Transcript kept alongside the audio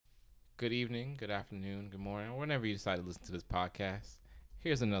Good evening, good afternoon, good morning, or whenever you decide to listen to this podcast.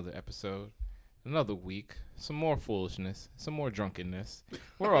 Here's another episode, another week, some more foolishness, some more drunkenness.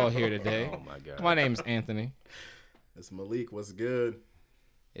 We're all here today. Oh my god. My name's Anthony. It's Malik. What's good?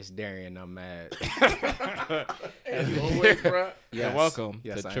 It's Darian. I'm mad. As always, bro. And welcome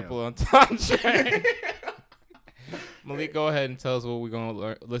Yes, to I Triple Entendre. Malik, go ahead and tell us what we're going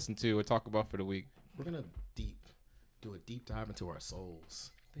to listen to or talk about for the week. We're gonna do a deep dive into our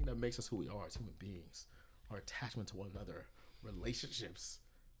souls. I think that makes us who we are as human beings. Our attachment to one another, relationships,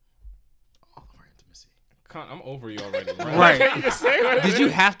 all of our intimacy. I'm over you already. Bro. Right. Did you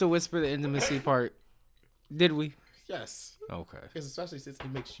have to whisper the intimacy part? Did we? Yes, Okay. because especially since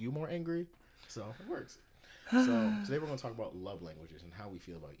it makes you more angry, so it works. So today we're gonna talk about love languages and how we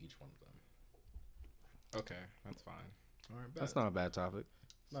feel about each one of them. Okay, that's fine. All right, That's not a bad topic.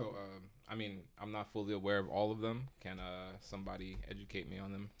 So, I'm not fully aware of all of them. Can somebody educate me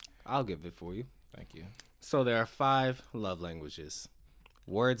on them? I'll give it for you. Thank you. So there are 5 love languages: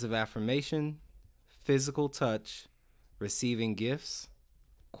 words of affirmation, physical touch, receiving gifts,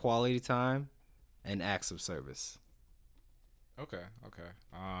 quality time, and acts of service. Okay.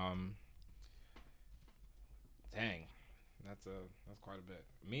 Dang, that's quite a bit.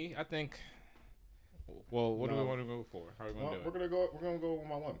 Me, I think. Well, what do we want to go for? How are we going to do it? We're gonna go one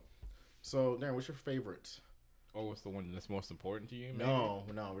by one. So, Darren, what's your favorite? Oh, what's the one that's most important to you? Maybe? No,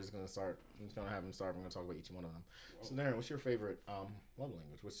 we're just gonna start. I'm just gonna have him start. We're gonna talk about each one of them. So, Darren, what's your favorite love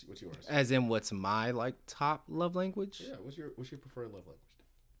language? What's yours? As in, what's my top love language? Yeah, what's your preferred love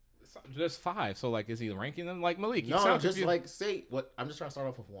language? There's 5. So, like, is he ranking them? Like Malik? You No, sound just confused. like say what. I'm just trying to start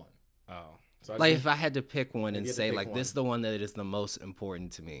off with one. Oh, So Like if I had to pick one If and you had to say pick like one. this is the one that is the most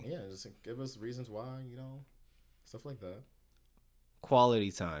important to me. yeah, just give us reasons why. Stuff like that.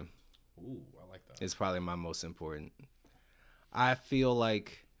 Quality time Ooh, I like that. is probably my most important. I feel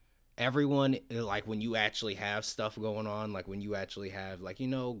like everyone, like when you actually have stuff going on, like when you actually have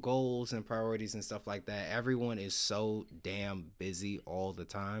goals and priorities and stuff like that, everyone is so damn busy all the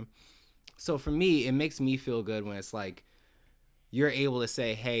time. So for me, it makes me feel good when it's like you're able to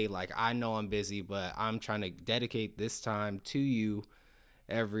say, hey, like I know I'm busy, but I'm trying to dedicate this time to you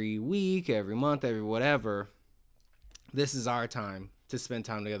every week, every month, every whatever. This is our time to spend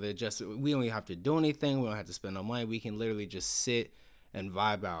time together. Just we don't even have to do anything. We don't have to spend no money. We can literally just sit and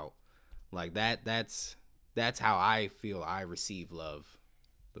vibe out. Like that. That's how I feel I receive love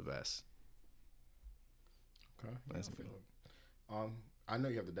the best. Okay, yeah, That's I feel it. I know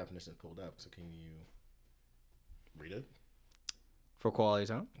you have the definition pulled up, so can you read it? For quality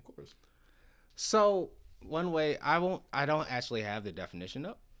time. Of course. So one way I don't actually have the definition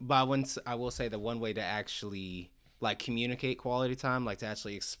up, but I will say that one way to actually like communicate quality time, like to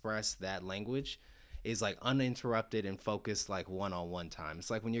actually express that language, is like uninterrupted and focused, like one-on-one time.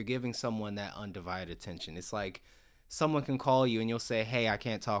 It's like when you're giving someone that undivided attention. It's like someone can call you and you'll say, hey, I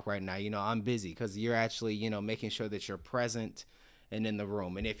can't talk right now. I'm busy, because you're actually, making sure that you're present and in the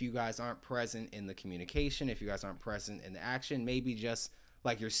room. And if you guys aren't present in the communication, if you guys aren't present in the action, maybe just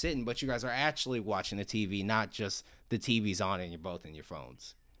like you're sitting, but you guys are actually watching the TV, not just the TV's on and you're both in your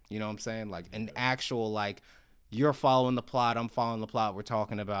phones. You know what I'm saying? Like an actual, like, you're following the plot, I'm following the plot, we're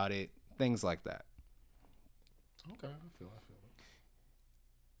talking about it, things like that. Okay, I feel it.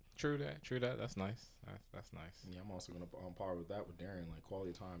 true that. That's nice. That's nice. Yeah, I'm also gonna on par with that with Darren. Like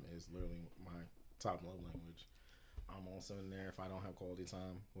quality time is literally my top love language. I'm also in there if I don't have quality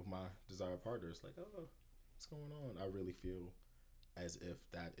time with my desired partner. It's like, oh, what's going on? I really feel as if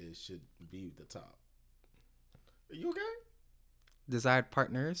that should be the top. Are you okay? Desired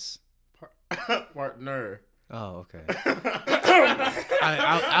partners? Partner. Oh, okay.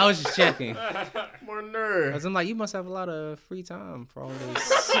 I was just checking. Partner. Because I'm like, you must have a lot of free time for all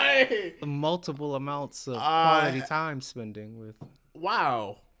this multiple amounts of quality time spending with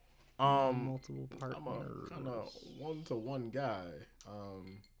Wow. multiple I'm a partners. kind of one-to-one guy.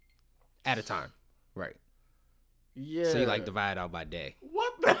 At a time. Right. Yeah. So you like divide out by day.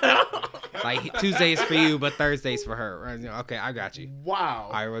 What the hell? Like Tuesdays for you, but Thursdays for her. Right? Okay, I got you. Wow.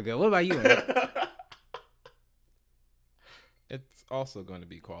 All right, we're good. What about you? It's also going to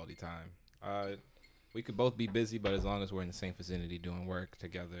be quality time. We could both be busy, but as long as we're in the same vicinity doing work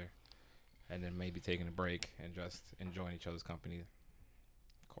together, and then maybe taking a break and just enjoying each other's company,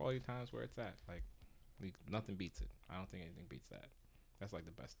 quality time is where it's at. Like, nothing beats it. I don't think anything beats that. That's like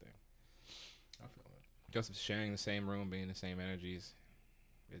the best thing. I feel it. Just sharing the same room, being the same energies.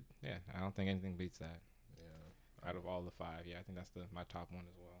 I don't think anything beats that. Yeah. Out of all the 5, I think that's my top one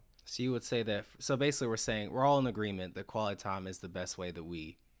as well. So you would say that, so basically we're saying, we're all in agreement that quality time is the best way that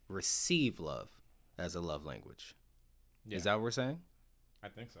we receive love as a love language. Yeah. Is that what we're saying? I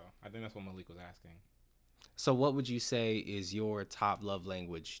think so. I think that's what Malik was asking. So what would you say is your top love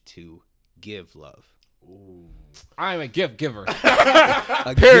language to give love? Ooh. I'm a gift giver.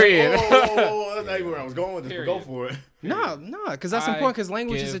 A Period. Whoa, that's not even where I was going with this. But go Period. for it. No, because that's I important. Because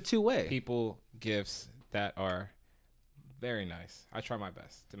language is a give two-way. People gifts that are very nice. I try my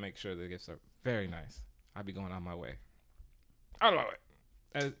best to make sure the gifts are very nice. I be going on my way. Out of my way.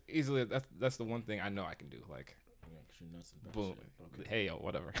 As easily. That's the one thing I know I can do. Like, Yeah, 'cause you're nuts with that boom, shit. hey yo,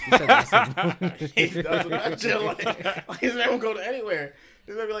 whatever. You said that's He's nuts with that shit. Like this man will go to anywhere.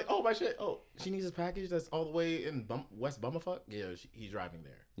 This man be like, oh my shit. Oh, she needs his package that's all the way in West Bummerfuck. Yeah, he's driving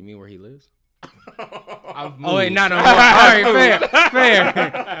there. You mean where he lives? I've Oh wait, moved. no. All right,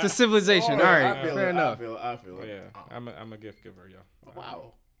 fair. To civilization. Oh, All I right, feel fair it, enough. I feel it. Yeah, I'm a gift giver, yo.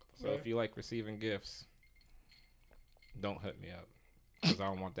 Wow. So if you like receiving gifts, don't hit me up because I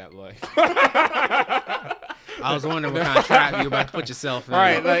don't want that life. I was wondering what kind of trap you about to put yourself in.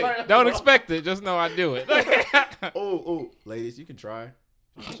 Right, like don't expect it. Just know I do it. Oh, ladies, you can try.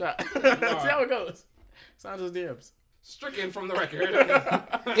 Try. See how it goes. Sound those DMs. Stricken from the record.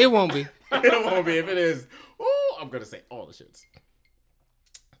 It won't be. It won't be. If it is, ooh, I'm gonna say all the shits.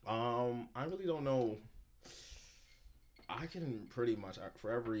 I really don't know. I can pretty much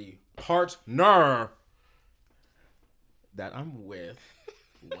for every partner that I'm with,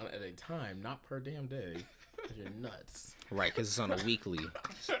 one at a time, not per damn day. 'Cause you're nuts. Right, because it's on a weekly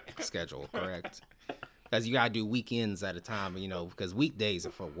schedule, correct? Because you gotta do weekends at a time, because weekdays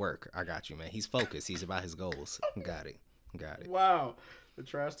are for work. I got you, man. He's focused. He's about his goals. Got it. Wow, the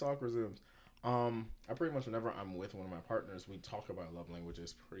trash talk resumes. I pretty much whenever I'm with one of my partners, we talk about love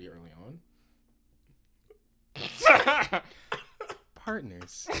languages pretty early on.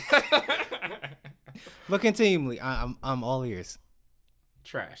 Partners. But continually, I'm all ears.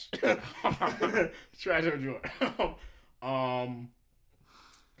 Trash. Trash or joy.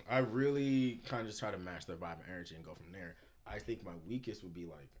 I really kind of just try to match their vibe and energy and go from there. I think my weakest would be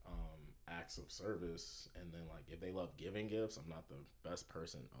like acts of service, and then like if they love giving gifts, I'm not the best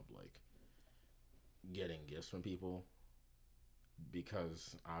person of like getting gifts from people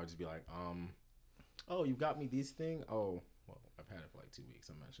because I would just be like, oh, you got me this thing? Oh, well, I've had it for like 2 weeks.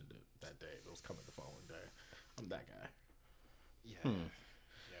 I mentioned it that day. It was coming the following day. I'm that guy. Yeah.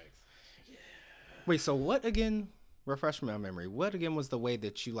 Wait, so what again? Refresh my memory. What again was the way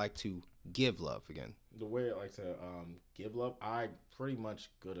that you like to give love again? The way I like to give love, I pretty much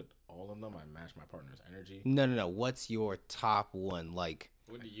good at all of them. I match my partner's energy. No. What's your top one? Like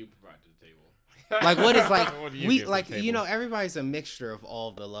What do you provide to the table? Like what is like What do you we give to like the table? everybody's a mixture of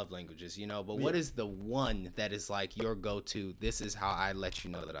all the love languages, but what is the one that is like your go-to? This is how I let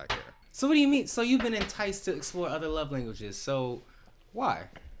you know that I care. So what do you mean? So you've been enticed to explore other love languages. So why?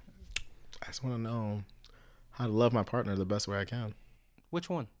 I just want to know how to love my partner the best way I can. Which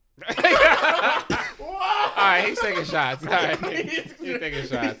one? All right, he's taking shots. All right, he's taking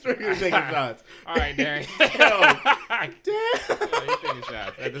shots. He's taking shots. All right, Darren. Damn. He's taking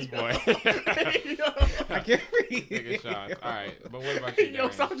shots at this point. I can't read. Taking shots. All right, but what about you, Yo,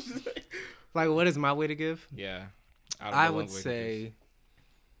 Darren? stop just Like what is my way to give? Yeah. Out of I the would languages. say.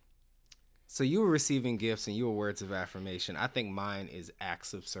 So you were receiving gifts and you were words of affirmation. I think mine is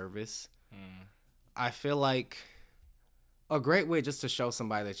acts of service. I feel like a great way just to show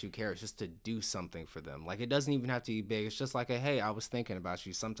somebody that you care is just to do something for them. Like it doesn't even have to be big. It's just like hey, I was thinking about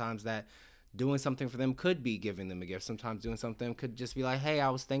you. Sometimes that doing something for them could be giving them a gift. Sometimes doing something could just be like, hey, I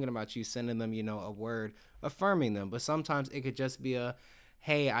was thinking about you, sending them, a word affirming them. But sometimes it could just be a,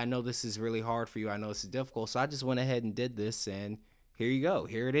 hey, I know this is really hard for you. I know this is difficult. So I just went ahead and did this and here you go.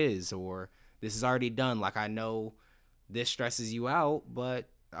 Here it is. Or this is already done. Like I know this stresses you out, but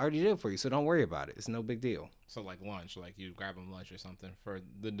I already did it for you. So don't worry about it. It's no big deal. So like lunch, like you grab them lunch or something for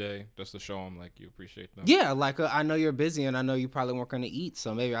the day, just to show them like you appreciate them. Yeah, like I know you're busy and I know you probably weren't going to eat.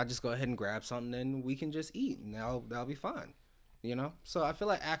 So maybe I just go ahead and grab something and we can just eat and that'll be fine. So I feel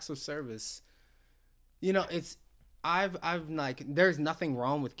like acts of service, it's I've like there's nothing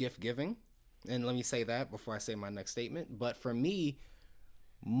wrong with gift giving. And let me say that before I say my next statement. But for me,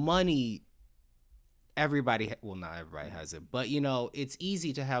 money, not everybody has it, but it's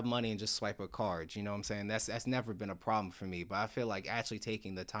easy to have money and just swipe a card. You know what I'm saying? That's never been a problem for me. But I feel like actually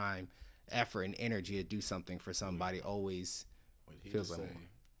taking the time, effort, and energy to do something for somebody always feels like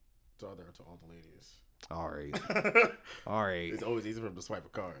to all the ladies. all right. It's always easy for them to swipe a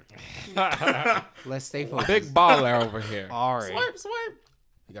card. Let's stay focused. Big baller over here. All right. Swipe.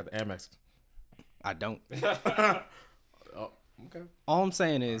 You got the Amex. I don't. Oh, okay. All I'm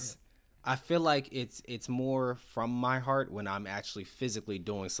saying is, I feel like it's more from my heart when I'm actually physically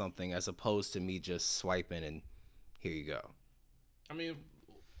doing something as opposed to me just swiping and here you go. I mean,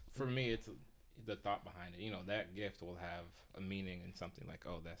 for me, it's the thought behind it. You know, that gift will have a meaning and something like,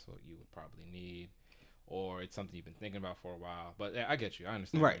 oh, that's what you would probably need, or it's something you've been thinking about for a while. But yeah, I get you. I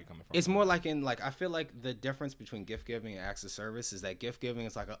understand where Right. you're coming from. It's more like I feel like the difference between gift giving and acts of service is that gift giving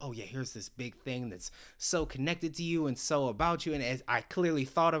is like, oh yeah, here's this big thing that's so connected to you and so about you. And as I clearly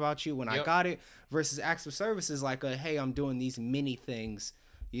thought about you when I Yep. got it, versus acts of service is like, hey, I'm doing these mini things,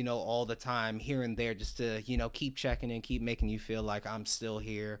 all the time here and there just to, keep checking in, keep making you feel like I'm still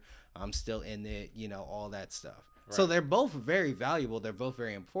here. I'm still in it, all that stuff. So Right. they're both very valuable. They're both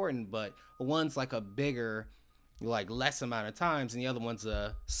very important, but one's like a bigger, like less amount of times, and the other one's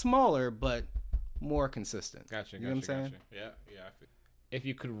a smaller but more consistent. Gotcha. You know what I'm saying? Yeah. If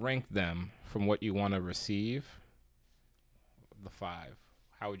you could rank them from what you want to receive, the 5,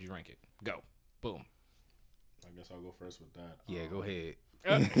 how would you rank it? Go. Boom. I guess I'll go first with that. Yeah, go ahead.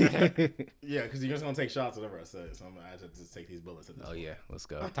 Yeah, because you're just gonna take shots whatever I say, so I'm gonna have to just take these bullets at this Oh point. yeah, let's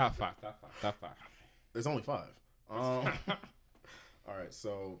go. Top five. There's only 5. All right,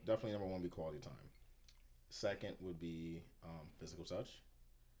 so definitely number 1 would be quality time. Second would be physical touch.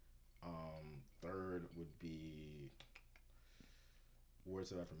 Third would be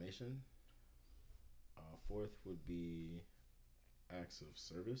words of affirmation. Fourth would be acts of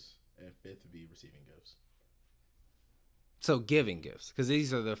service, and fifth would be receiving gifts. So giving gifts, because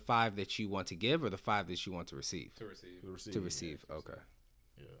these are the 5 that you want to give, or the 5 that you want to receive. To receive. To receive. Yeah. Okay.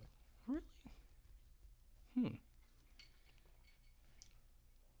 Yeah. Really?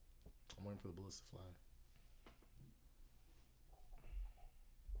 I'm waiting for the bullets to fly.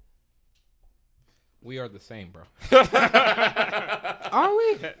 We are the same, bro. Are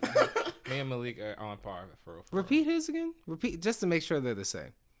we? Me and Malik are on par for real. Repeat his again. Repeat just to make sure they're the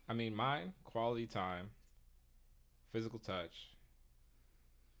same. I mean, mine, quality time, physical touch,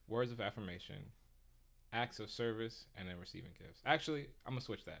 words of affirmation, acts of service, and then receiving gifts. Actually, I'm going to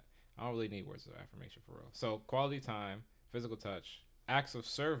switch that. I don't really need words of affirmation for real. So, quality time, physical touch, acts of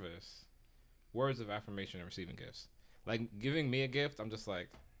service, words of affirmation, and receiving gifts. Like, giving me a gift, I'm just like,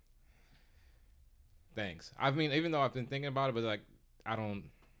 thanks. I mean, even though I've been thinking about it, but like, I don't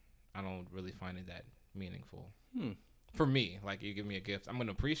really find it that meaningful. For me, like, you give me a gift, I'm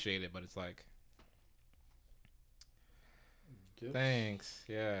gonna appreciate it, but it's like, Gifts? thanks,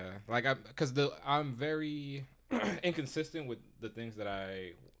 yeah. Like, I'm very inconsistent with the things that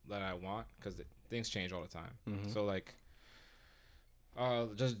I want, because things change all the time. Mhm. So like,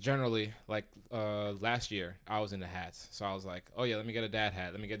 just generally, like last year I was into hats, so I was like, oh yeah, let me get a dad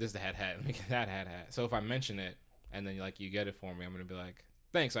hat, let me get this dad hat, let me get that hat. So if I mention it and then like you get it for me, I'm gonna be like,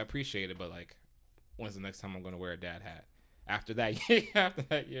 thanks, I appreciate it, but like, when's the next time I'm gonna wear a dad hat? After that year,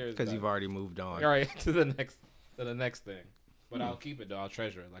 Because you've already moved on. all right to the next thing. But I'll keep it though. I'll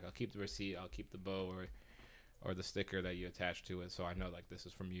treasure it. Like, I'll keep the receipt. I'll keep the bow or the sticker that you attach to it, so I know like this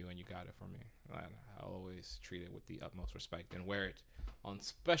is from you and you got it from me. And I'll always treat it with the utmost respect and wear it on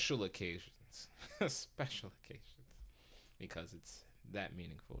special occasions, because it's that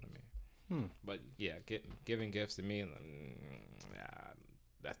meaningful to me. But yeah, giving gifts to me,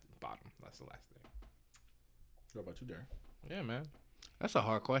 that's the bottom. That's the last thing. What about you, Darren? Yeah, man. That's a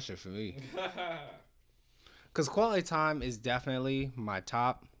hard question for me. Because quality time is definitely my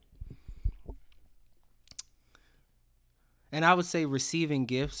top. And I would say receiving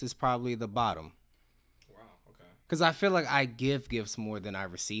gifts is probably the bottom. Wow. Okay. Because I feel like I give gifts more than I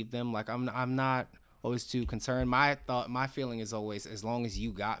receive them. Like, I'm not always too concerned. My feeling is always, as long as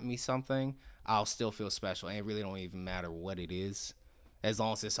you got me something, I'll still feel special. And it really don't even matter what it is. As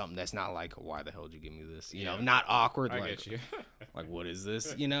long as it's something that's not like, why the hell did you give me this? You know, not awkward. I like, get you. like, what is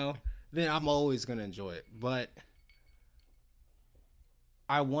this? Then I'm always going to enjoy it. But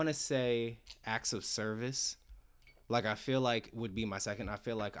I want to say acts of service. Like, I feel like would be my second. I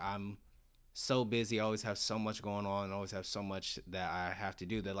feel like I'm so busy. I always have so much going on. I always have so much that I have to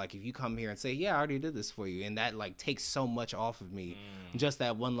do that, like, if you come here and say, yeah, I already did this for you, and that, like, takes so much off of me. Just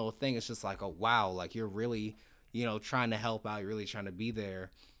that one little thing. It's just like, oh, wow. Like, you're really, trying to help out. You're really trying to be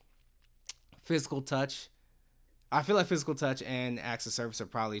there. Physical touch. I feel like physical touch and acts of service are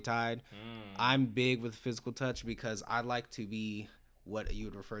probably tied. I'm big with physical touch because I like to be what you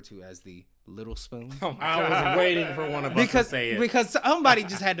would refer to as the little spoon. I was waiting for one of us to say it. Because somebody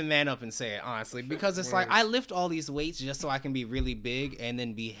just had to man up and say it, honestly. Because it's like, I lift all these weights just so I can be really big and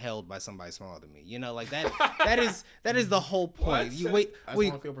then be held by somebody smaller than me. Like that. that is the whole point. What? You wait. I just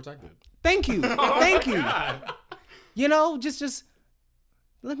want to feel protected. Thank you. Thank you. God. Just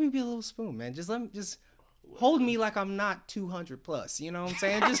let me be a little spoon, man. Just hold me like I'm not 200 plus. You know what I'm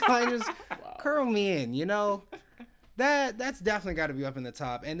saying? Just curl me in. That's definitely got to be up in the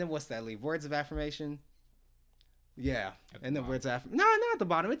top. And then what's that leave? Words of affirmation. Yeah, At the and then bottom. words after. No, not at the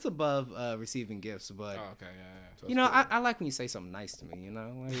bottom. It's above receiving gifts, but Oh, okay, yeah. So you know, I like when you say something nice to me. You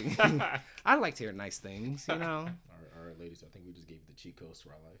know, like, I like to hear nice things. You know. All right, ladies. I think we just gave you the cheat codes to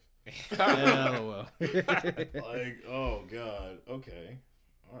our life. Yeah, well. Like, oh god. Okay.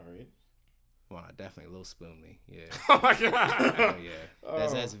 All right. Well, definitely a little spoon me. Yeah. Oh my god. Oh yeah.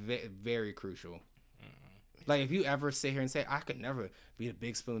 That's Oh. very crucial. Like if you ever sit here and say I could never be a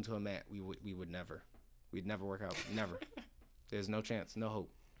big spoon to a man, we would never. We'd never work out. Never. There's no chance. No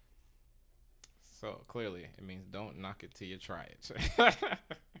hope. So clearly, it means don't knock it till you try it.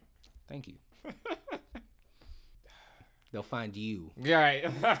 Thank you. They'll find you Yeah,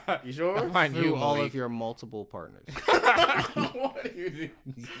 right. You sure? I'll find through you, all Malik. of your multiple partners. What do you do?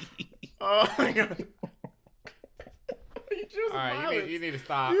 Oh my god. You choosing All right, violence. you need to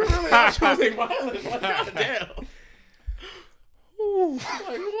stop. You really are choosing violence. Like, goddamn. Ooh,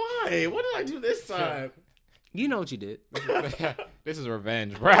 like, why? What did I do this time? You know what you did. This is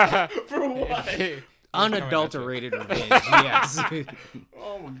revenge, bruh. For what? Unadulterated revenge. Yes.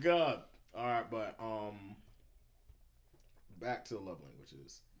 Oh my god. All right, but back to the love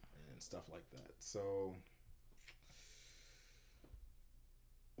languages and stuff like that. So,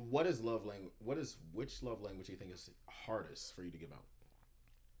 which love language do you think is hardest for you to give out?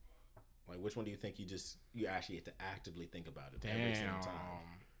 Like, which one do you think you actually have to actively think about it every single time?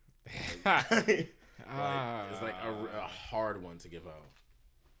 Like, it's like a hard one to give out.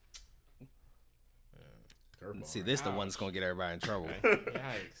 Yeah. Curveball, See, right? this the one that's gonna get everybody in trouble.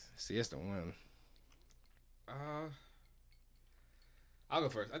 Yikes. See, it's the one. I'll go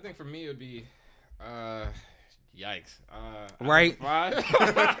first. I think for me it would be, yikes. Right. Five.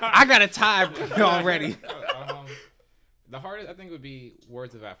 I got a tie already. The hardest I think would be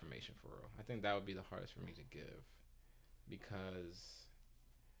words of affirmation for real. I think that would be the hardest for me to give because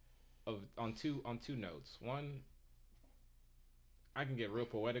on two notes. One, I can get real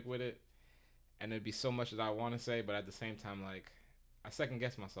poetic with it, and there'd be so much that I want to say, but at the same time, like I second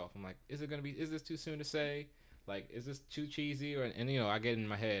guess myself. I'm like, is this too soon to say? Like, is this too cheesy? And you know, I get in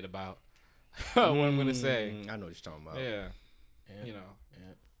my head about what I'm gonna say. I know what you're talking about. Yeah, And, you know,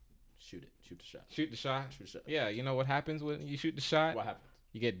 and shoot the shot. shoot the shot. Shoot the shot. Yeah, you know what happens when you shoot the shot? What happens?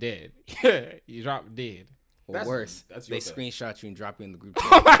 You get dead. You drop dead. Or That's- worse, that's they your thing. screenshot you and drop you in the group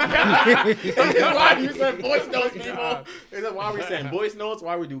Oh chat. Why you said voice notes, people? God. Is that why we saying voice notes?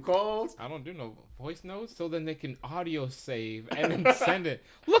 Why we do calls? I don't do no voice notes, so then they can audio save and then send it.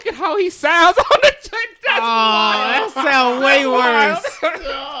 Look at how he sounds on the check. That's Oh, that wild. sounds way That's worse.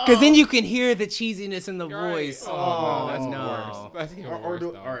 wild. Because then you can hear the cheesiness in the You're right. voice. Oh, no, that's no. worse. That's even Or worse.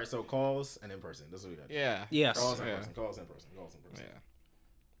 do, though. all right, so calls and in person. That's what we got. Yeah. Yes. Calls in Yeah. person. Calls in person. Calls in person. Yeah.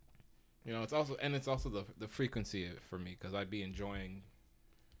 You know, it's also the frequency for me because I'd be enjoying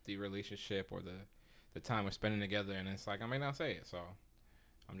the relationship or the time we're spending together, and it's like I may not say it, so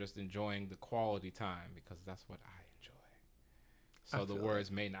I'm just enjoying the quality time because that's what I enjoy. So I the feel words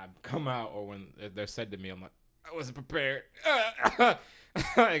may not come out, or when they're said to me, I'm like, I wasn't prepared.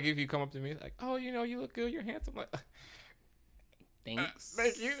 Like if you come up to me like, oh, you know, you look good, you're handsome, like, Thanks.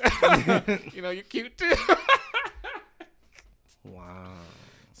 thank you. You know, you're cute too. Wow.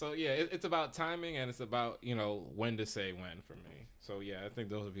 So yeah, it's about timing and it's about, you know, when to say when for me. So yeah, I think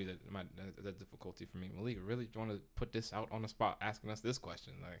those would be the difficulty for me. Malik, really want to put this out on the spot, asking us this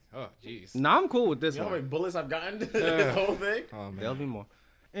question? Like, oh, jeez. No, I'm cool with this You know how many one. bullets I've gotten this whole thing? Oh man. There'll be more.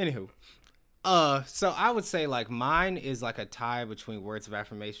 Anywho. So I would say like mine is like a tie between words of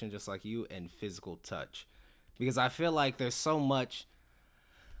affirmation, just like you, and physical touch. Because I feel like there's so much,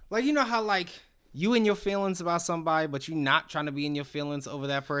 like, you know how like you in your feelings about somebody, but you're not trying to be in your feelings over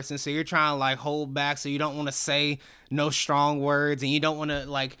that person. So you're trying to like hold back. So you don't want to say no strong words, and you don't want to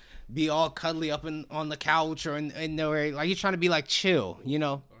like be all cuddly up on the couch or in there. Like you're trying to be like chill, you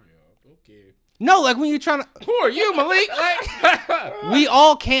know? Oh, yeah. Okay. No, like when you're trying to, Who are you, Malik? Like, we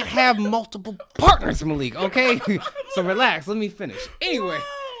all can't have multiple partners, Malik, okay? So relax, let me finish. Anyway,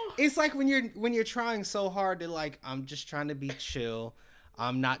 it's like when you're trying so hard to like, I'm just trying to be chill.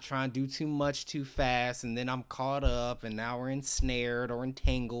 I'm not trying to do too much too fast, and then I'm caught up, and now we're ensnared or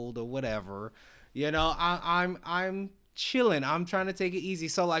entangled or whatever. You know, I'm chilling. I'm trying to take it easy.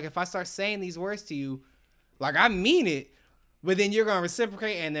 So like, if I start saying these words to you, like I mean it, but then you're gonna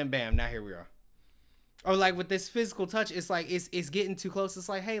reciprocate, and then bam, now here we are. Or like with this physical touch, it's like it's getting too close. It's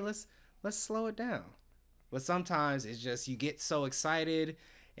like, hey, let's slow it down. But sometimes it's just you get so excited,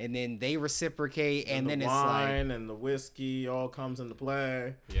 and then they reciprocate, and then the it's like, wine and the whiskey all comes into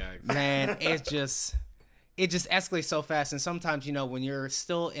play. yeah, exactly. man, it just escalates so fast. And sometimes, you know, when you're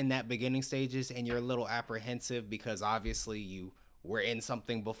still in that beginning stages and you're a little apprehensive because obviously you were in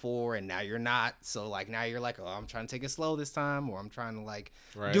something before and now you're not. So like now you're like, oh, I'm trying to take it slow this time, or I'm trying to like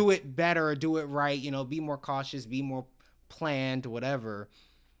Right. do it better or do it right, you know, be more cautious, be more planned, whatever.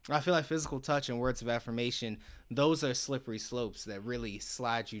 I feel like physical touch and words of affirmation, those are slippery slopes that really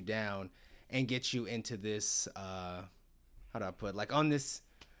slide you down and get you into this how do I put it? Like on this,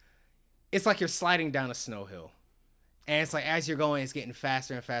 it's like you're sliding down a snow hill. And it's like as you're going, it's getting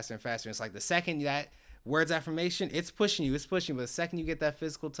faster and faster and faster. It's like the second that words affirmation, it's pushing you. But the second you get that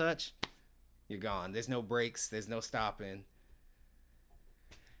physical touch, you're gone. There's no breaks. There's no stopping.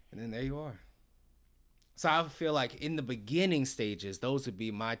 And then there you are. So I feel like in the beginning stages, those would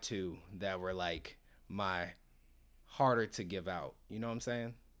be my two that were like my harder to give out. You know what I'm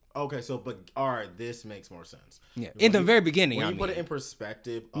saying? Okay, so but all right, this makes more sense. Yeah. In the very beginning, when I you put mean. it in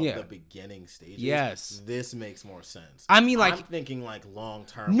perspective of Yeah. the beginning stages, Yes. this makes more sense. I mean, like, I'm thinking like long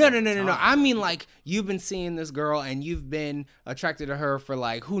term. No. I mean, like, you've been seeing this girl and you've been attracted to her for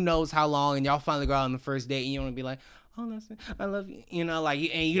like who knows how long, and y'all finally go out on the first date, and you want to be like, oh, I love you, you know, like,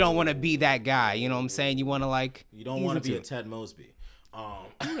 and you don't want to be that guy, you know what I'm saying? You want to like, You don't want to be a Ted Mosby. Oh,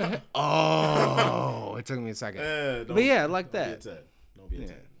 it took me a second. But yeah, like don't that. Be a Ted. Don't be a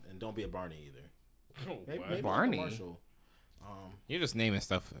Ted, and don't be a Barney either. Maybe like a Barney? Marshall. You're just naming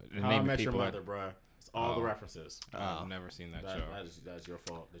stuff. How I Naming Met Your people. Mother, bruh. It's all the references. I've never seen that show. That's your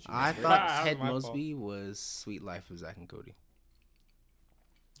fault. That you I missed it. thought That's Ted my fault. Mosby was Sweet Life of Zack and Cody.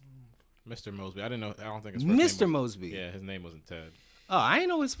 Mr. Mosby. I didn't know. I don't think his first name Mr. was- Mosby. Yeah, his name wasn't Ted. Oh, I didn't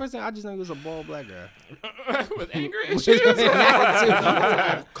know his first name. I just know he was a bald black guy. With anger issues.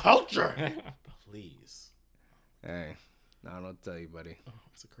 Culture. Please. Hey, I don't tell you, buddy. Oh,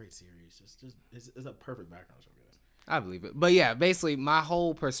 it's a great series. It's a perfect background show, guys. I believe it. But yeah, basically, my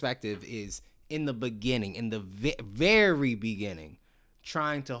whole perspective is in the beginning, in the very beginning,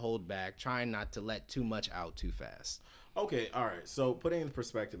 trying to hold back, trying not to let too much out too fast. Okay, all right. So putting in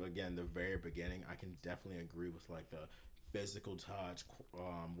perspective again, the very beginning, I can definitely agree with like the physical touch,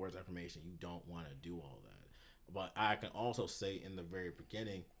 words of affirmation. You don't want to do all that, but I can also say in the very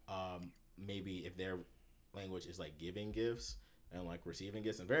beginning, maybe if their language is like giving gifts and like receiving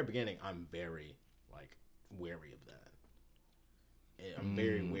gifts, in the very beginning, I'm very like wary of that. I'm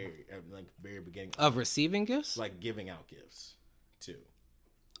very wary, like very beginning Of receiving gifts? like giving out gifts too.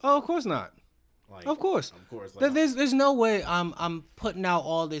 Oh, of course not. Like, Of course. Like, There's no way I'm putting out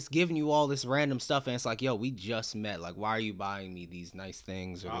all this, giving you all this random stuff, and it's like, yo, we just met. Like, why are you buying me these nice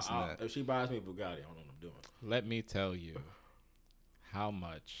things or this and that? if she buys me a Bugatti, I don't know what I'm doing. Let me tell you how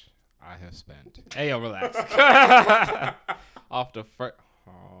much I have spent. Hey, yo, relax. Off the first.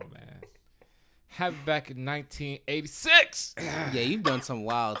 Oh, man. Have back in 1986. Yeah, you've done some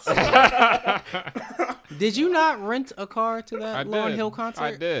wild stuff. Did you not rent a car to that Lauryn Hill concert?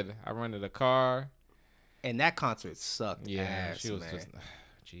 I did. I rented a car. And that concert sucked. Yeah, ass, she was man. just.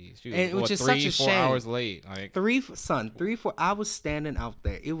 Jeez, she was And which is 3-4 such a shame. hours late. Like 3-4. I was standing out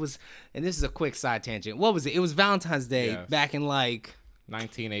there. It was, and this is a quick side tangent. What was it? It was Valentine's Day Yes. back in like.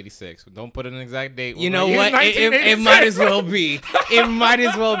 1986. Don't put an exact date. You know what? It might as well be. It might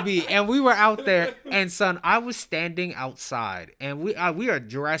as well be. And we were out there, and son, I was standing outside, and we are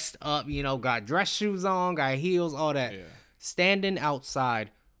dressed up. You know, got dress shoes on, got heels, all that. Yeah. Standing outside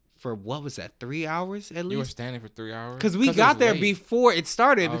for what was that? 3 hours at You were least. standing for 3 hours. Because we it got was there late. before it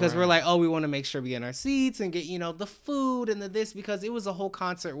started because we're Alright. like, oh, we want to make sure we get in our seats and get, you know, the food and the this, because it was a whole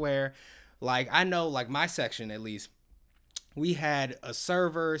concert where, like, I know, like, my section at least, we had a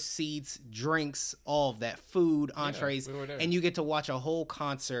server, seats, drinks, all of that, food, entrees, we were there. and you get to watch a whole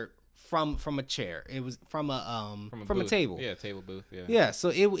concert from a chair. It was from a booth. table. Yeah, table booth. Yeah. Yeah, so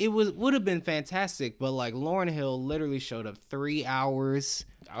it would have been fantastic, but like Lauryn Hill literally showed up 3 hours.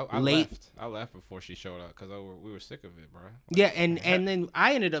 I late. left. I left before she showed up because we were sick of it, bro. Yeah, and then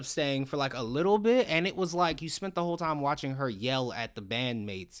I ended up staying for like a little bit, and it was like you spent the whole time watching her yell at the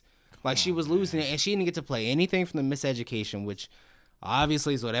bandmates, like she was losing it, and she didn't get to play anything from the Miseducation, which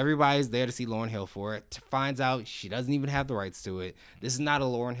obviously is what everybody's there to see Lauryn Hill for. It finds out she doesn't even have the rights to it. This is not a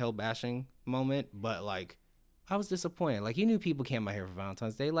Lauryn Hill bashing moment, but like I was disappointed. Like you knew people came out here for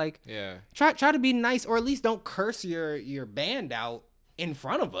Valentine's Day. Like Yeah. try to be nice, or at least don't curse your band out in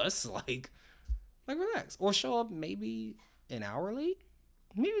front of us. Like relax, or show up maybe an hour late,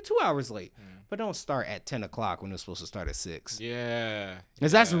 maybe 2 hours late, but don't start at 10 o'clock when it's supposed to start at 6. Yeah.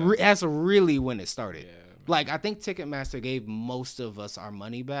 Because that's really when it started. Yeah. Like I think Ticketmaster gave most of us our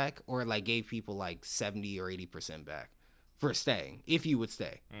money back, or like gave people like 70 or 80% back for staying, if you would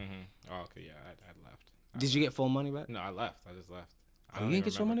stay. Mm-hmm. Oh, okay. Yeah, I left. Did you get full money back? No, I left. I just left. I Oh, don't you didn't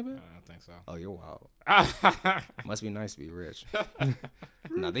even get your money remember. back? I don't think so. Oh, you're wild. Must be nice to be rich.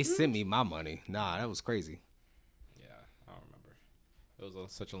 Nah, they sent me my money. Nah, that was crazy. Yeah, I don't remember. It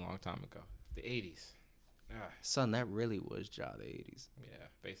was such a long time ago. The 80s. Ah, Son, that really was Ja the 80s. yeah,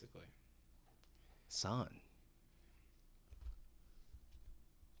 basically. Son.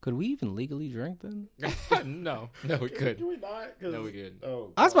 Could we even legally drink then? No, we Can couldn't. we not? 'Cause- No, we couldn't.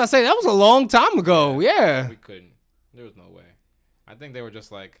 Oh, I was about to say, that was a long time ago. Yeah. We couldn't. There was no way. I think they were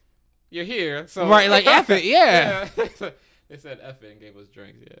just like, you're here, so Right, like, F it, yeah. They said F it and gave us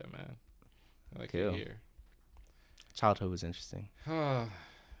drinks. Yeah, man. Like, Cool. you're here. Childhood was interesting. Yeah.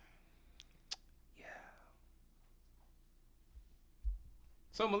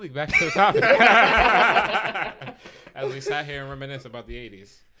 So Malik, back to the topic. As we sat here and reminisce about the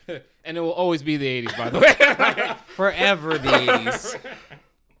 80s. And it will always be the 80s, by the way. Forever the 80s.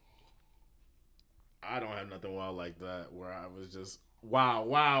 I don't have nothing wild like that where I was just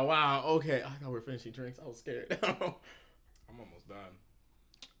wow. Okay, I thought we're finishing drinks. I was scared. I'm almost done.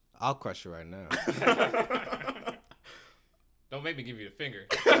 I'll crush you right now. Don't make me give you the finger.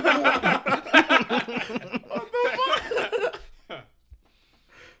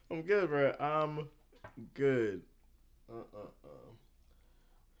 I'm good, bro. I'm good.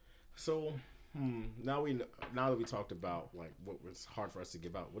 So, now that we talked about like what was hard for us to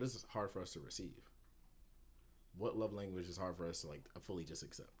give out, what is hard for us to receive? What love language is hard for us to like fully just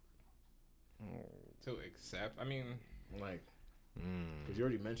accept? To accept? I mean, Like, because you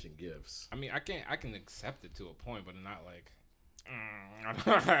already mentioned gifts. I can accept it to a point, but not like.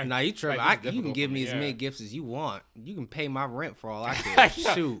 Nah, you tripping. Like, it's You can difficult give for me me, as yeah. many gifts as you want. You can pay my rent for all I care.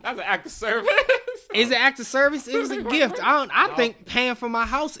 Shoot. That's an act of service. Is it act of service? It was a gift. I think paying for my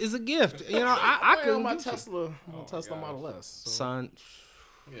house is a gift. You know, I Well, couldn't my do Tesla, my Tesla gosh. Model S. So. Son,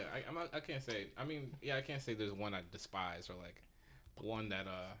 Yeah, I can't say. I mean, yeah, I can't say there's one I despise or like one that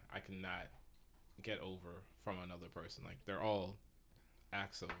I cannot get over from another person. Like they're all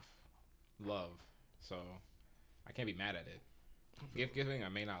acts of love, so I can't be mad at it. Gift giving I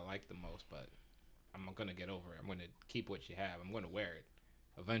may not like the most, but I'm gonna get over it. I'm gonna keep what you have. I'm gonna wear it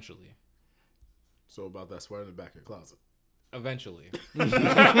eventually. So about that sweater in the back of your closet. Eventually,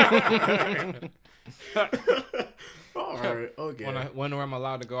 All right, okay. when I'm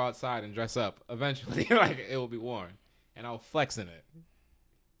allowed to go outside and dress up, eventually, like it will be worn, and I'll flex in it.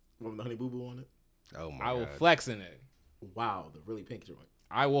 With the honey boo boo on it. oh my I will God. flex in it. Wow, the really pink joint.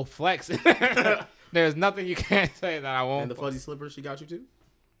 I will flex. There's nothing you can't say that I won't. And the fuzzy slippers she got you too.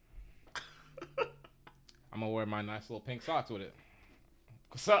 I'm gonna wear my nice little pink socks with it.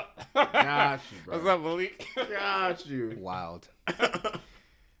 What's up? Got you, bro. What's up, Malik? Got you. Wild.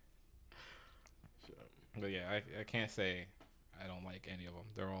 But yeah, I can't say I don't like any of them.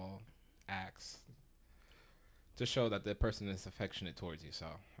 They're all acts to show that the person is affectionate towards you. So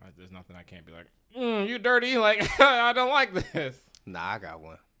there's nothing I can't be like, you dirty. Like I don't like this. Nah, I got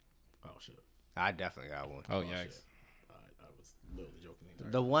one. Oh shit. I definitely got one. Oh, shit. yikes. I was literally joking. The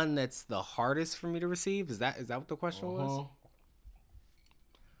entire The one that's the hardest for me to receive, is that what the question was?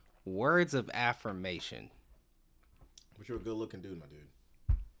 Words of affirmation. But you're a good looking dude, my dude.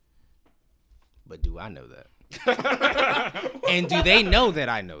 But do I know that? And do they know that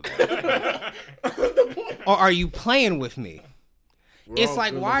I know that? Or are you playing with me? We're It's all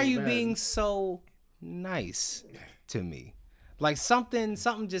like, why are good-looking you men. being so nice to me? Like something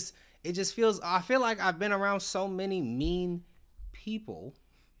just, it just feels, I feel like I've been around so many mean people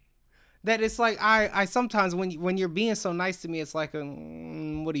that it's like, I sometimes when you're being so nice to me, it's like, what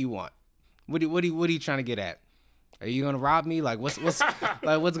do you want? What are you trying to get at? Are you gonna rob me? Like what's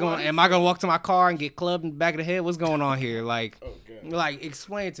like what's going on? Am I gonna walk to my car and get clubbed in the back of the head? What's going on here? Like, God. like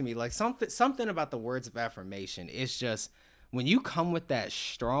explain it to me. Like something about the words of affirmation. It's just when you come with that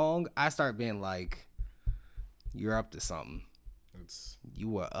strong, I start being like, you're up to something. It's You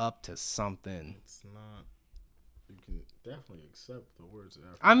were up to something. not. You can definitely accept the words of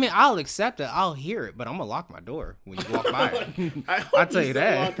I mean, I'll accept it. I'll hear it, but I'm gonna lock my door when you walk by it. I'll tell you still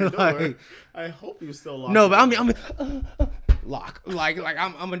that. lock your door. Like- I hope you still lock. No, your but I door. mean, lock. Like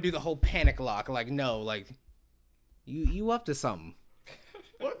I'm gonna do the whole panic lock. Like no, like you up to something.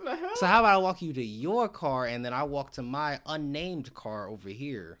 What the hell? So how about I walk you to your car and then I walk to my unnamed car over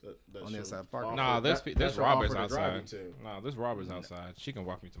here That's on the your other side of the parking offer. Nah, there's That's there's your robbers offer to drive outside. you to. Nah, there's robbers outside. She can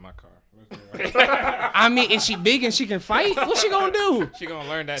walk me to my car. I mean, is she big and she can fight? What's she gonna do? She gonna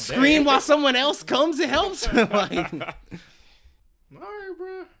learn that. Scream day. while someone else comes and helps? Like, All right,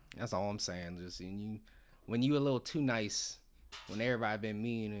 bro. that's all I'm saying. Just when you a little too nice, when everybody been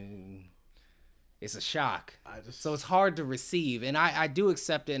mean, and it's a shock. So it's hard to receive, and I do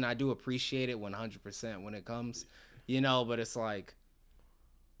accept it and I do appreciate it 100% when it comes, but it's like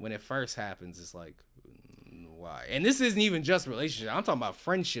when it first happens, it's like why? And this isn't even just relationship. I'm talking about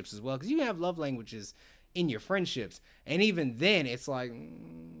friendships as well, because you have love languages in your friendships. And even then, it's like,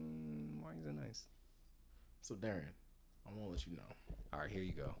 why is it nice? So Darren, I'm gonna let you know. All right, here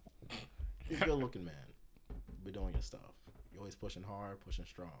you go. You're a good-looking man. Be doing your stuff. You're always pushing hard, pushing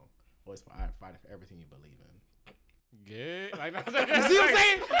strong. Always fighting for everything you believe in. Good. Like, You see what I'm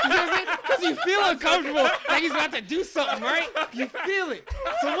saying? You see what I'm saying? Because you feel uncomfortable, like he's about to do something, right? You feel it.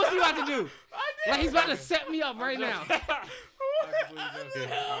 So what's he about to do? Like he's about to set me up right now.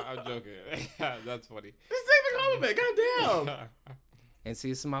 I'm joking. That's funny. Just take the compliment. Goddamn. And see,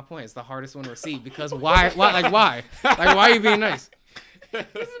 this is my point. It's the hardest one to receive because why? Like why? Like why are you being nice? This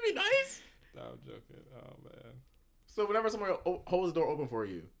would be nice. No, I'm joking. Oh man. So whenever someone holds the door open for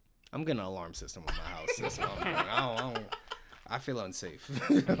you, I'm getting an alarm system in my house. That's what I'm doing. I feel unsafe.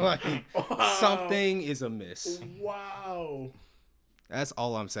 Like wow. something is amiss. Wow. That's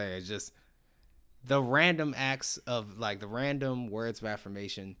all I'm saying. It's just the random acts of like the random words of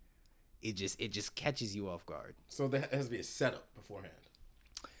affirmation. It just catches you off guard. So there has to be a setup beforehand.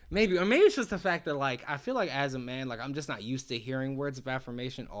 Maybe it's just the fact that like I feel like as a man, like I'm just not used to hearing words of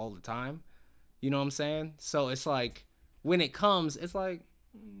affirmation all the time. You know what I'm saying? So it's like when it comes, it's like,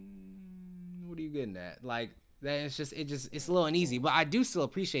 what are you getting at? Like that. It's a little uneasy, but I do still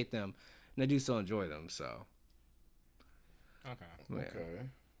appreciate them and I do still enjoy them. So Okay. yeah. Okay.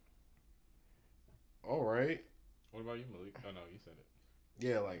 All right. What about you, Malik? Oh no, you said it.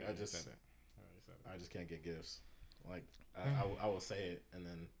 Yeah, like Yeah, I you just said it. Oh, you said it. I just can't get gifts. Like I will say it, and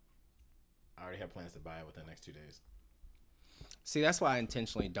then I already have plans to buy it within the next 2 days. See, that's why I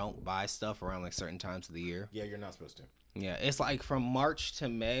intentionally don't buy stuff around like certain times of the year. Yeah, you're not supposed to. Yeah, it's like from March to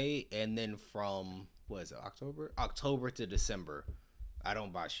May, and then from what is it, October to December, I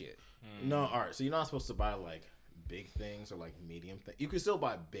don't buy shit. No, all right. So you're not supposed to buy like big things or like medium things. You can still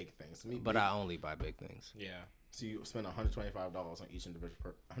buy big things. But I only buy big things. Yeah. So you spend $125 on each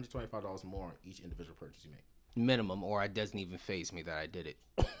individual $125 more on each individual purchase you make. Minimum, or it doesn't even faze me that I did it.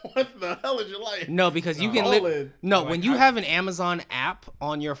 What the hell is your life? No, because you can Solid. when you have an Amazon app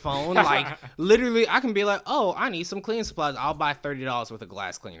on your phone, like literally, I can be like, oh, I need some cleaning supplies. I'll buy $30 worth of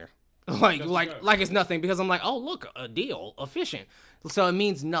glass cleaner. Like it's nothing because I'm like, oh look, a deal, efficient. So it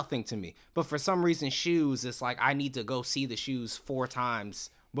means nothing to me. But for some reason, shoes, it's like I need to go see the shoes 4 times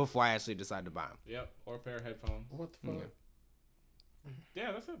before I actually decide to buy them. Yep. Or a pair of headphones. What the fuck?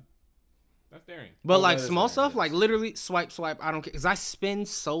 Yeah, that's it. That's daring. But like that is small nice, stuff, yes. like literally swipe. I don't care because I spend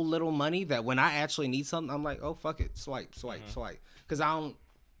so little money that when I actually need something, I'm like, oh fuck it, swipe, because I don't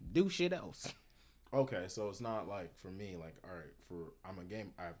do shit else. Okay, so it's not like for me, like all right, I'm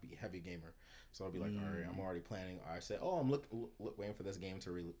a heavy gamer, so I'll be like, all right, I'm already planning. I say, oh, I'm waiting for this game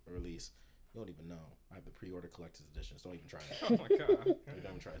to release. You don't even know. I have the pre-order collector's editions. Don't even try it. Oh my god. Don't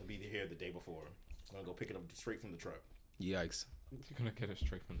even try it. It'll be here the day before. I'm gonna go pick it up straight from the truck. Yikes. You're gonna get it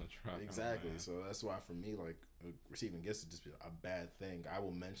straight from the truck. Exactly. Oh, So that's why for me, like receiving gifts is just a bad thing. I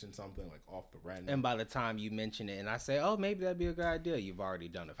will mention something like off the random. And by the time you mention it, and I say, oh, maybe that'd be a good idea, you've already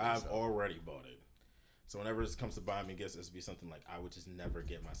done it for I've yourself. already bought it. So whenever it comes to buying me gifts, it's be something like I would just never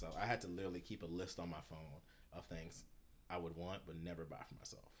get myself. I had to literally keep a list on my phone of things I would want but never buy for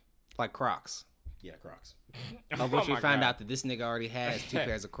myself. Like Crocs. Yeah, Crocs. Of which we my found God. out that this nigga already has 2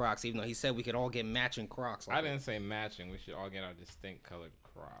 pairs of Crocs, even though he said we could all get matching Crocs. I didn't say matching. We should all get our distinct colored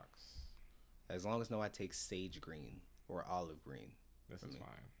Crocs. As long as no, I take sage green or olive green. This is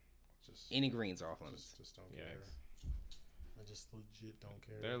fine. Just Any greens are off limits. just don't Yeah. care. I just legit don't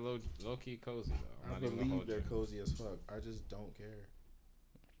care. They're low key cozy though. I'm I not even gonna believe hold they're you. cozy as fuck. I just don't care.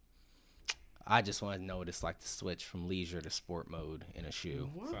 I just want to know what it's like to switch from leisure to sport mode in a shoe.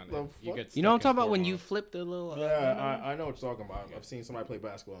 What Son, the you fuck? get You know what I'm stuck in talking about sport when you mode. flip the little. Yeah, I know what you're talking about. I've seen somebody play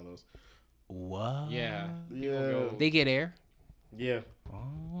basketball on those. What? Yeah. People Yeah. go- They get air. Yeah. Oh,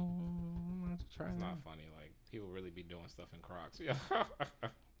 I'm gonna have to try It's that. not funny. Like people really be doing stuff in Crocs. Yeah.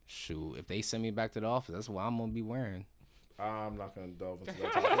 Shoot, if they send me back to the office, that's what I'm gonna be wearing. I'm not gonna delve into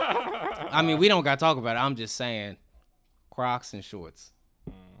that topic. I mean, we don't gotta talk about it. I'm just saying, Crocs and shorts.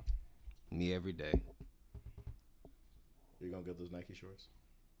 Mm. Me every day. You're gonna get those Nike shorts?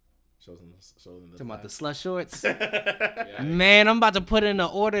 Show them the Talking about the thigh. slush shorts. Yeah. Man, I'm about to put in an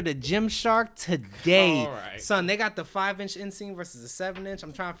order to Gymshark today. All right. Son, they got the 5-inch inseam versus the 7-inch.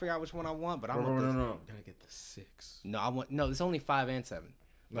 I'm trying to figure out which one I want, but I want the, No. Gotta get the 6. No, it's only 5 and 7.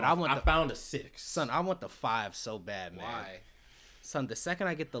 But No, I want I the found a 6. son, I want the 5 so bad, man. Why? Son, the second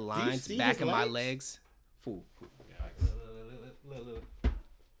I get the lines see back his in my legs? legs, fool.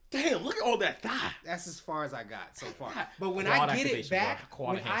 Damn, look at all that thigh. That's as far as I got so far. God. But when Quad I get it activation, back, bro.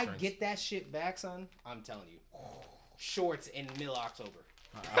 Quad when I hamstrings. get that shit back, son, I'm telling you, shorts in middle October.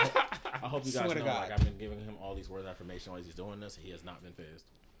 I hope you guys Swear to know, God. like, I've been giving him all these words of affirmation while he's doing this. He has not been phased.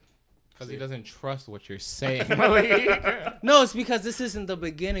 Because he doesn't trust what you're saying. Malik. No, it's because this isn't the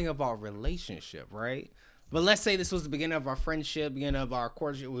beginning of our relationship, right? But let's say this was the beginning of our friendship, beginning of our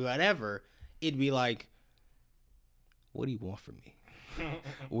courtship, whatever. It'd be like, what do you want from me?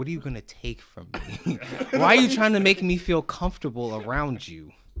 What are you going to take from me? Why are you trying to make me feel comfortable around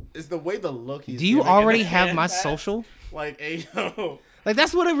you? It's the way the look he's Do you giving already in the have hand my pass. social? Like, hey, yo. Like,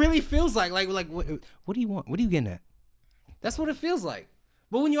 that's what it really feels like. Like what do you want? What are you getting at? That's what it feels like.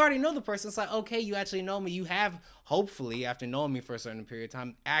 But when you already know the person, it's like, okay, you actually know me. You have, hopefully, after knowing me for a certain period of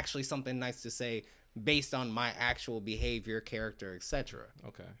time, actually something nice to say based on my actual behavior, character, etc.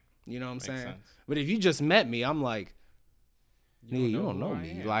 Okay. You know what I'm Makes saying? sense. But if you just met me, I'm like, nigga, you don't know who I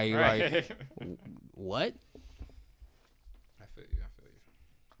me. am. Like, Right. what? I feel you.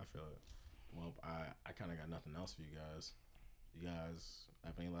 I feel it. Well, I kind of got nothing else for you guys. You guys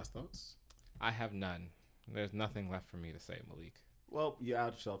have any last thoughts? I have none. There's nothing left for me to say, Malik. Well, you're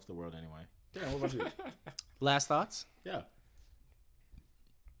out yourself to the world anyway. Yeah, what about you? Last thoughts? Yeah.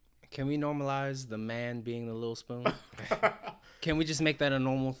 Can we normalize the man being the little spoon? Can we just make that a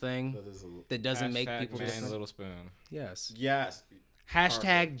normal thing That is a, that doesn't make Hashtag people man just... little spoon. Yes. yes.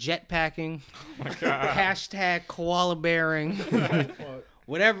 Hashtag jetpacking. Oh my god. Hashtag koala bearing.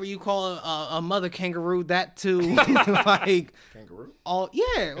 Whatever you call a mother kangaroo, that too. Like, Kangaroo? all,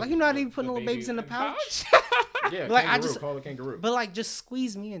 yeah. Like, you're not even putting The little babies in the pouch. Yeah, Like, I kangaroo. just- Call it kangaroo. But, like, just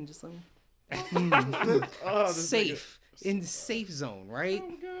squeeze me in. Just like, Oh, this safe. In the safe zone, right?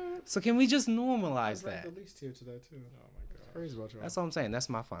 nigga- Oh, God. So can we just normalize I was that? the least here to that, too. Oh my god. Crazy about y'all. That's all I'm saying. That's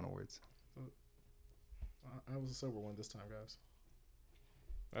my final words. I was a sober one this time, guys.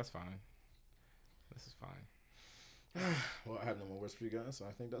 That's fine. This is fine. Well, I have no more words for you guys, so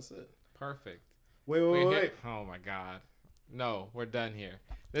I think that's it. Perfect. Wait. We're hit- Oh my god. No, we're done here.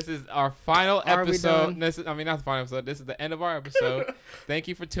 This is our final Are we episode. done? This is, I mean, not the final episode. This is the end of our episode. Thank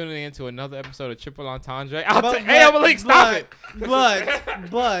you for tuning in to another episode of Triple Entendre. Hey, Malik, stop it.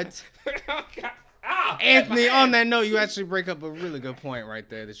 But Ah. Anthony, on that note, you actually break up a really good point right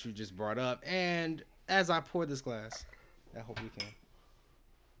there that you just brought up. And as I pour this glass, I hope you can.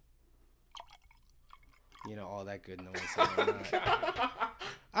 You know, all that good noise. and whatnot.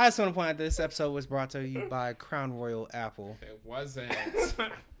 I just want to point out this episode was brought to you by Crown Royal Apple. It wasn't.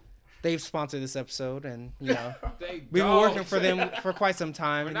 They've sponsored this episode, and, you know, They we've been don't. working for them for quite some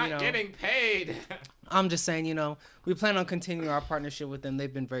time. We're and, not you know, getting paid. I'm just saying, you know, we plan on continuing our partnership with them.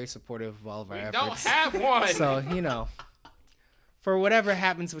 They've been very supportive of all of our We efforts. don't have one. So, you know, for whatever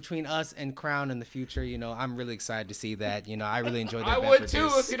happens between us and Crown in the future, you know, I'm really excited to see that. You know, I really enjoyed I their would beverages.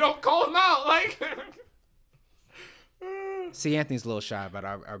 too if you don't call them out. Like, See, Anthony's a little shy about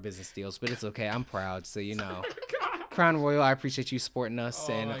our business deals, but it's okay. I'm proud. So, you know, Crown Royal, I appreciate you supporting us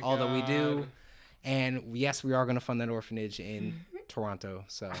Oh and my all that we do. God. And yes, we are going to fund that orphanage in Toronto.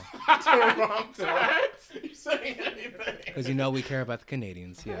 So, You saying anything? because you know we care about the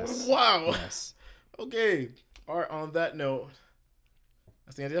Canadians. Yes. Wow. Yes. Okay. All right. On that note,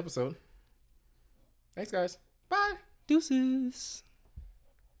 that's the end of the episode. Thanks, guys. Bye. Deuces.